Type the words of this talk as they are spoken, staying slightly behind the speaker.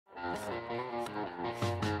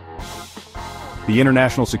The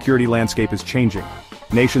international security landscape is changing.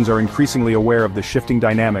 Nations are increasingly aware of the shifting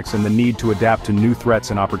dynamics and the need to adapt to new threats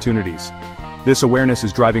and opportunities. This awareness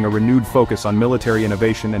is driving a renewed focus on military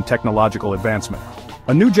innovation and technological advancement.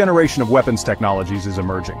 A new generation of weapons technologies is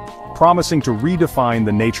emerging, promising to redefine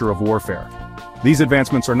the nature of warfare. These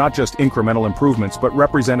advancements are not just incremental improvements but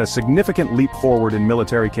represent a significant leap forward in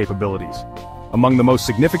military capabilities. Among the most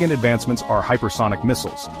significant advancements are hypersonic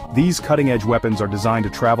missiles. These cutting-edge weapons are designed to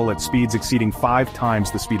travel at speeds exceeding 5 times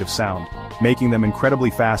the speed of sound, making them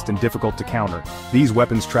incredibly fast and difficult to counter. These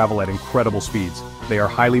weapons travel at incredible speeds. They are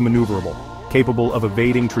highly maneuverable, capable of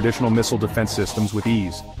evading traditional missile defense systems with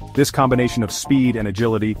ease. This combination of speed and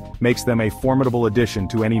agility makes them a formidable addition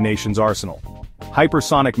to any nation's arsenal.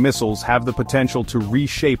 Hypersonic missiles have the potential to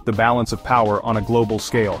reshape the balance of power on a global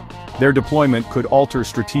scale. Their deployment could alter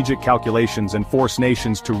strategic calculations and force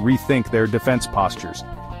nations to rethink their defense postures.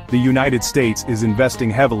 The United States is investing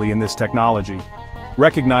heavily in this technology.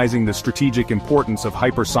 Recognizing the strategic importance of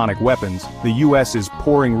hypersonic weapons, the U.S. is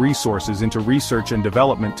pouring resources into research and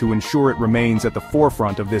development to ensure it remains at the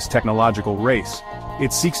forefront of this technological race.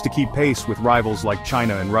 It seeks to keep pace with rivals like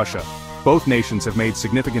China and Russia. Both nations have made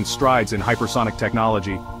significant strides in hypersonic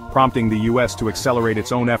technology, prompting the U.S. to accelerate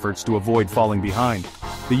its own efforts to avoid falling behind.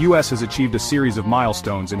 The U.S. has achieved a series of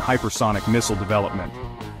milestones in hypersonic missile development.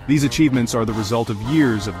 These achievements are the result of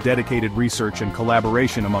years of dedicated research and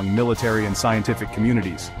collaboration among military and scientific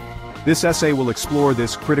communities. This essay will explore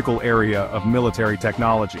this critical area of military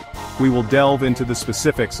technology. We will delve into the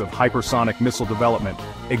specifics of hypersonic missile development,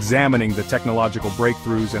 examining the technological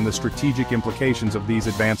breakthroughs and the strategic implications of these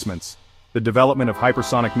advancements. The development of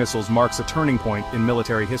hypersonic missiles marks a turning point in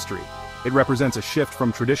military history. It represents a shift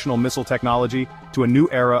from traditional missile technology to a new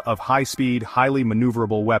era of high-speed, highly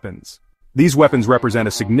maneuverable weapons. These weapons represent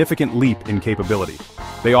a significant leap in capability.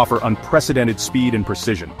 They offer unprecedented speed and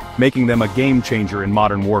precision, making them a game-changer in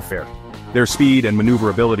modern warfare. Their speed and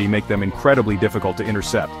maneuverability make them incredibly difficult to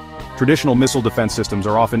intercept. Traditional missile defense systems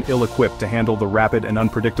are often ill-equipped to handle the rapid and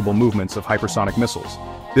unpredictable movements of hypersonic missiles.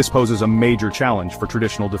 This poses a major challenge for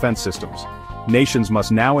traditional defense systems. Nations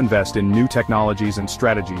must now invest in new technologies and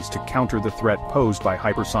strategies to counter the threat posed by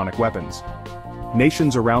hypersonic weapons.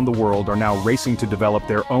 Nations around the world are now racing to develop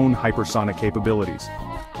their own hypersonic capabilities.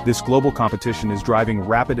 This global competition is driving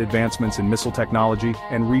rapid advancements in missile technology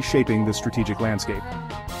and reshaping the strategic landscape.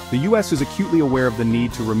 The U.S. is acutely aware of the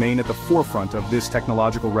need to remain at the forefront of this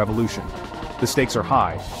technological revolution. The stakes are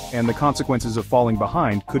high, and the consequences of falling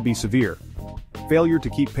behind could be severe. Failure to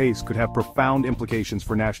keep pace could have profound implications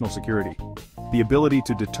for national security. The ability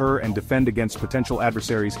to deter and defend against potential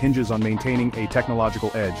adversaries hinges on maintaining a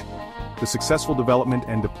technological edge. The successful development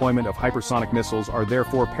and deployment of hypersonic missiles are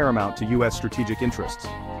therefore paramount to U.S. strategic interests.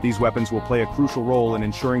 These weapons will play a crucial role in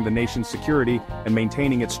ensuring the nation's security and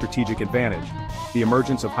maintaining its strategic advantage. The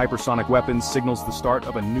emergence of hypersonic weapons signals the start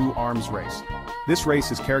of a new arms race. This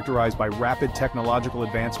race is characterized by rapid technological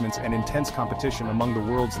advancements and intense competition among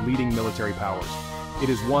the world's leading military powers. It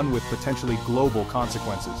is one with potentially global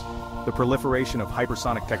consequences. The proliferation of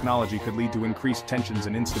hypersonic technology could lead to increased tensions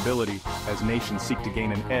and instability as nations seek to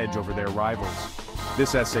gain an edge over their rivals.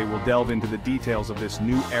 This essay will delve into the details of this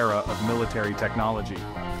new era of military technology.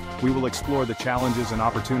 We will explore the challenges and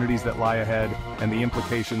opportunities that lie ahead and the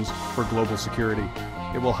implications for global security.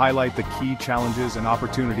 It will highlight the key challenges and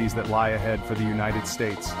opportunities that lie ahead for the United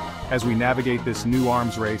States. As we navigate this new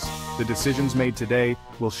arms race, the decisions made today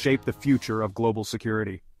will shape the future of global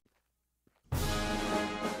security.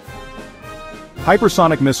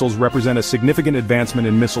 Hypersonic missiles represent a significant advancement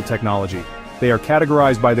in missile technology. They are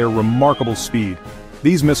categorized by their remarkable speed.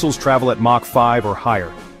 These missiles travel at Mach 5 or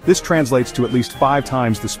higher. This translates to at least 5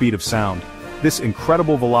 times the speed of sound. This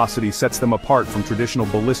incredible velocity sets them apart from traditional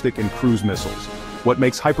ballistic and cruise missiles. What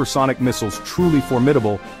makes hypersonic missiles truly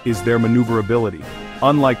formidable is their maneuverability.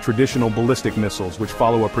 Unlike traditional ballistic missiles, which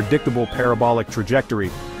follow a predictable parabolic trajectory,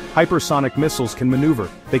 hypersonic missiles can maneuver.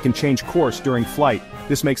 They can change course during flight.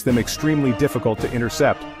 This makes them extremely difficult to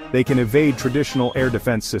intercept. They can evade traditional air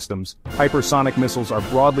defense systems. Hypersonic missiles are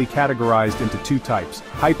broadly categorized into 2 types: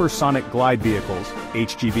 hypersonic glide vehicles,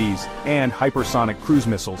 HGVs, and hypersonic cruise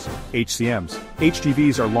missiles, HCMs.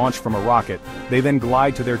 HGVs are launched from a rocket. They then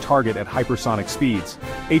glide to their target at hypersonic speeds.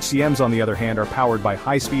 HCMs, on the other hand, are powered by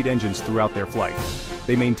high-speed engines throughout their flight.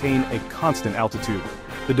 They maintain a constant altitude.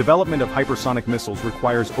 The development of hypersonic missiles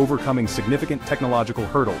requires overcoming significant technological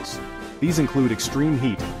hurdles. These include extreme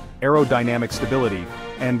heat, aerodynamic stability,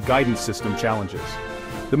 and guidance system challenges.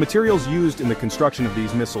 The materials used in the construction of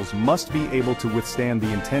these missiles must be able to withstand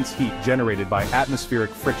the intense heat generated by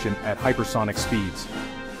atmospheric friction at hypersonic speeds.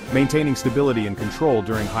 Maintaining stability and control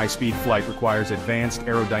during high-speed flight requires advanced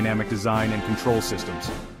aerodynamic design and control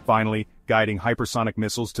systems. Finally, guiding hypersonic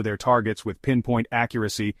missiles to their targets with pinpoint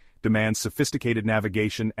accuracy demands sophisticated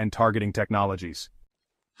navigation and targeting technologies.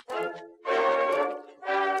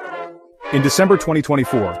 In December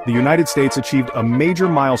 2024, the United States achieved a major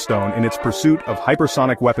milestone in its pursuit of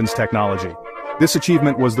hypersonic weapons technology. This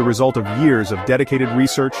achievement was the result of years of dedicated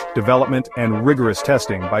research, development, and rigorous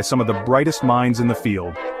testing by some of the brightest minds in the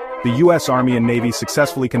field. The U.S. Army and Navy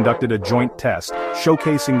successfully conducted a joint test,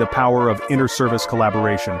 showcasing the power of inter-service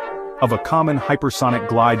collaboration, of a common hypersonic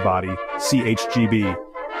glide body, CHGB.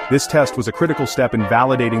 This test was a critical step in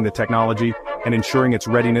validating the technology and ensuring its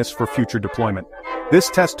readiness for future deployment.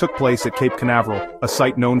 This test took place at Cape Canaveral, a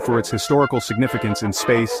site known for its historical significance in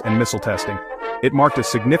space and missile testing. It marked a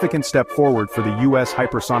significant step forward for the U.S.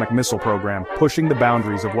 hypersonic missile program, pushing the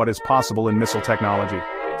boundaries of what is possible in missile technology.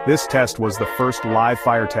 This test was the first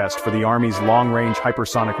live-fire test for the Army's long-range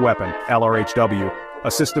hypersonic weapon, LRHW, a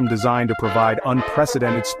system designed to provide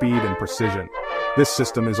unprecedented speed and precision. This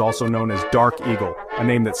system is also known as Dark Eagle, a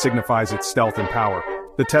name that signifies its stealth and power.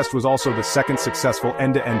 The test was also the second successful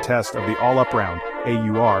end-to-end test of the All-Up Round,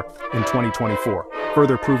 AUR, in 2024,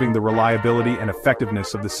 further proving the reliability and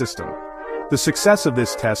effectiveness of the system. The success of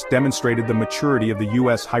this test demonstrated the maturity of the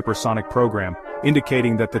U.S. hypersonic program,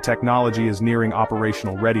 indicating that the technology is nearing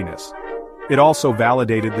operational readiness. It also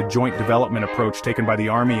validated the joint development approach taken by the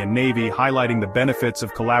Army and Navy, highlighting the benefits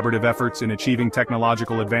of collaborative efforts in achieving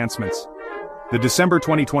technological advancements. The December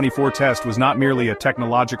 2024 test was not merely a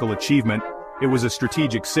technological achievement, it was a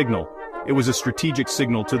strategic signal. It was a strategic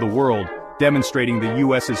signal to the world, demonstrating the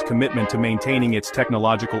U.S.'s commitment to maintaining its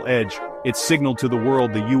technological edge. It signaled to the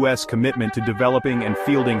world the U.S. commitment to developing and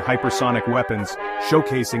fielding hypersonic weapons,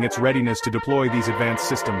 showcasing its readiness to deploy these advanced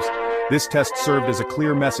systems. This test served as a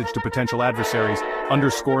clear message to potential adversaries,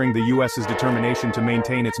 underscoring the U.S.'s determination to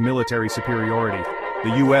maintain its military superiority.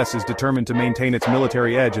 The U.S. is determined to maintain its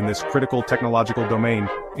military edge in this critical technological domain,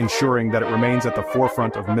 ensuring that it remains at the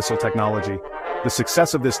forefront of missile technology. The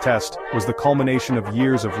success of this test was the culmination of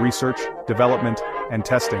years of research, development, and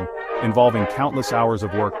testing, involving countless hours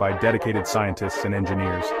of work by dedicated scientists and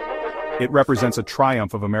engineers. It represents a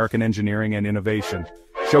triumph of American engineering and innovation,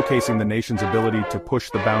 showcasing the nation's ability to push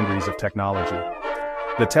the boundaries of technology.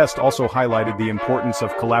 The test also highlighted the importance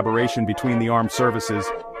of collaboration between the armed services,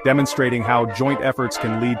 demonstrating how joint efforts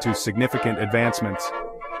can lead to significant advancements.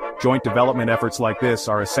 Joint development efforts like this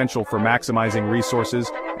are essential for maximizing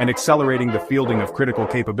resources and accelerating the fielding of critical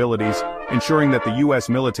capabilities, ensuring that the U.S.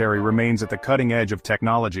 military remains at the cutting edge of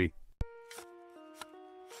technology.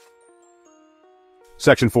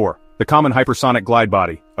 Section 4. The Common Hypersonic Glide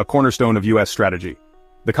Body, a cornerstone of U.S. strategy.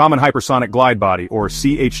 The Common Hypersonic Glide Body, or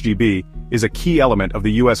CHGB, is a key element of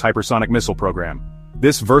the U.S. hypersonic missile program.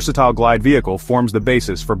 This versatile glide vehicle forms the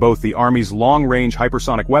basis for both the Army's long-range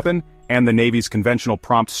hypersonic weapon and the Navy's conventional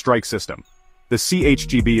prompt strike system. The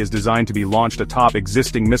CHGB is designed to be launched atop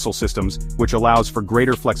existing missile systems, which allows for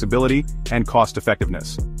greater flexibility and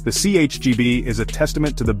cost-effectiveness. The CHGB is a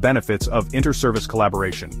testament to the benefits of inter-service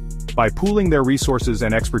collaboration. By pooling their resources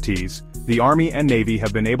and expertise, the Army and Navy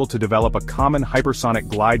have been able to develop a common hypersonic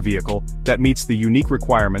glide vehicle that meets the unique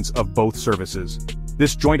requirements of both services.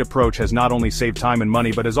 This joint approach has not only saved time and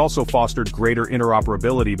money but has also fostered greater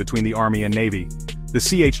interoperability between the Army and Navy. The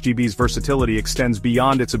CHGB's versatility extends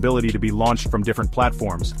beyond its ability to be launched from different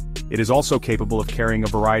platforms. It is also capable of carrying a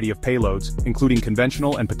variety of payloads, including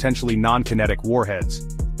conventional and potentially non-kinetic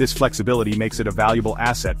warheads. This flexibility makes it a valuable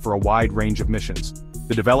asset for a wide range of missions.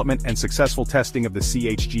 The development and successful testing of the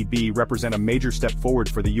CHGB represent a major step forward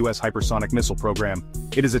for the U.S. hypersonic missile program.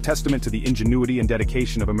 It is a testament to the ingenuity and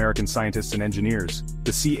dedication of American scientists and engineers.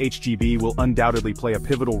 The CHGB will undoubtedly play a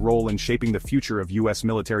pivotal role in shaping the future of U.S.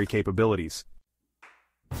 military capabilities.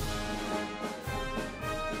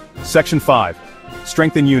 Section 5.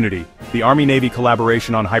 Strength and Unity, the Army-Navy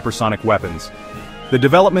collaboration on hypersonic weapons. The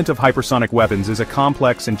development of hypersonic weapons is a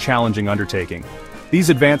complex and challenging undertaking. These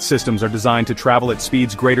advanced systems are designed to travel at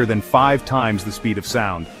speeds greater than 5 times the speed of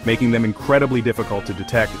sound, making them incredibly difficult to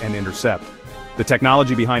detect and intercept. The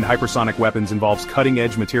technology behind hypersonic weapons involves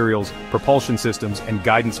cutting-edge materials, propulsion systems, and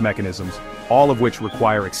guidance mechanisms, all of which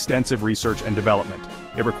require extensive research and development.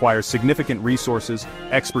 It requires significant resources,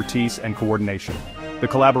 expertise, and coordination. The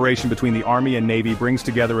collaboration between the Army and Navy brings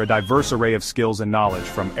together a diverse array of skills and knowledge,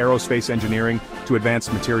 from aerospace engineering to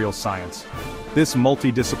advanced materials science. This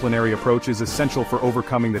multidisciplinary approach is essential for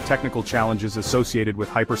overcoming the technical challenges associated with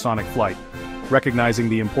hypersonic flight. Recognizing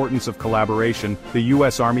the importance of collaboration, the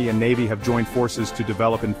U.S. Army and Navy have joined forces to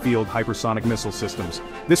develop and field hypersonic missile systems.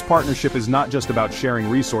 This partnership is not just about sharing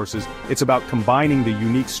resources, it's about combining the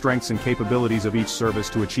unique strengths and capabilities of each service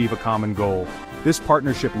to achieve a common goal. This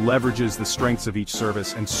partnership leverages the strengths of each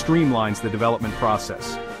service and streamlines the development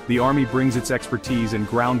process. The Army brings its expertise in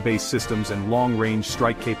ground-based systems and long-range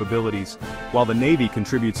strike capabilities, while the Navy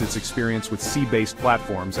contributes its experience with sea-based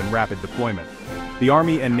platforms and rapid deployment. The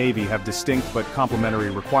Army and Navy have distinct but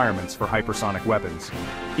complementary requirements for hypersonic weapons.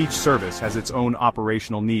 Each service has its own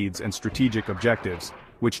operational needs and strategic objectives,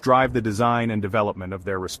 which drive the design and development of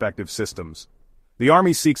their respective systems. The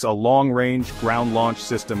Army seeks a long-range, ground-launched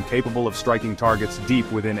system capable of striking targets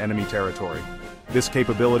deep within enemy territory. This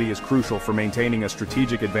capability is crucial for maintaining a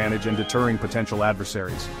strategic advantage and deterring potential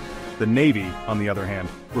adversaries. The Navy, on the other hand,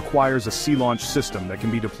 requires a sea-launched system that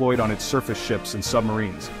can be deployed on its surface ships and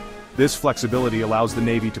submarines. This flexibility allows the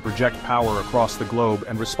Navy to project power across the globe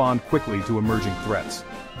and respond quickly to emerging threats.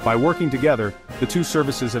 By working together, the two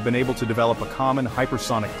services have been able to develop a common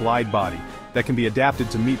hypersonic glide body that can be adapted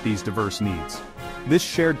to meet these diverse needs. This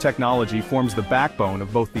shared technology forms the backbone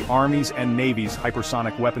of both the Army's and Navy's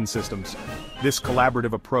hypersonic weapon systems. This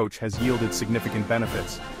collaborative approach has yielded significant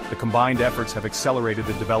benefits. The combined efforts have accelerated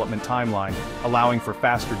the development timeline, allowing for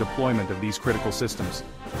faster deployment of these critical systems.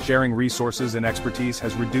 Sharing resources and expertise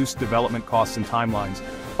has reduced development costs and timelines.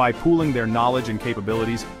 By pooling their knowledge and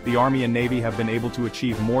capabilities, the Army and Navy have been able to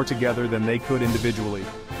achieve more together than they could individually.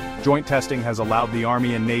 Joint testing has allowed the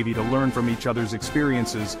Army and Navy to learn from each other's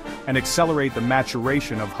experiences and accelerate the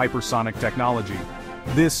maturation of hypersonic technology.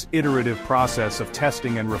 This iterative process of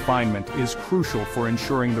testing and refinement is crucial for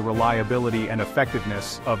ensuring the reliability and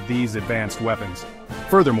effectiveness of these advanced weapons.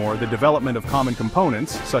 Furthermore, the development of common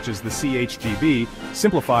components, such as the CHGB,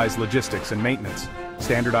 simplifies logistics and maintenance.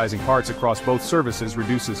 Standardizing parts across both services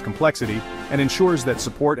reduces complexity and ensures that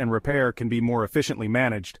support and repair can be more efficiently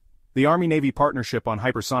managed. The Army-Navy partnership on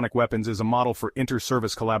hypersonic weapons is a model for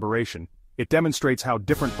inter-service collaboration. It demonstrates how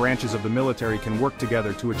different branches of the military can work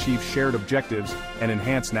together to achieve shared objectives and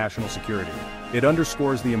enhance national security. It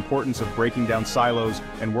underscores the importance of breaking down silos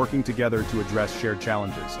and working together to address shared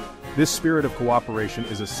challenges. This spirit of cooperation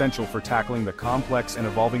is essential for tackling the complex and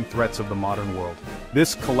evolving threats of the modern world.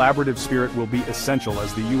 This collaborative spirit will be essential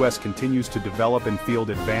as the U.S. continues to develop and field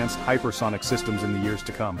advanced hypersonic systems in the years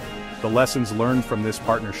to come. The lessons learned from this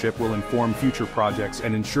partnership will inform future projects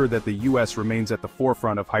and ensure that the U.S. remains at the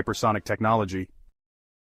forefront of hypersonic technology.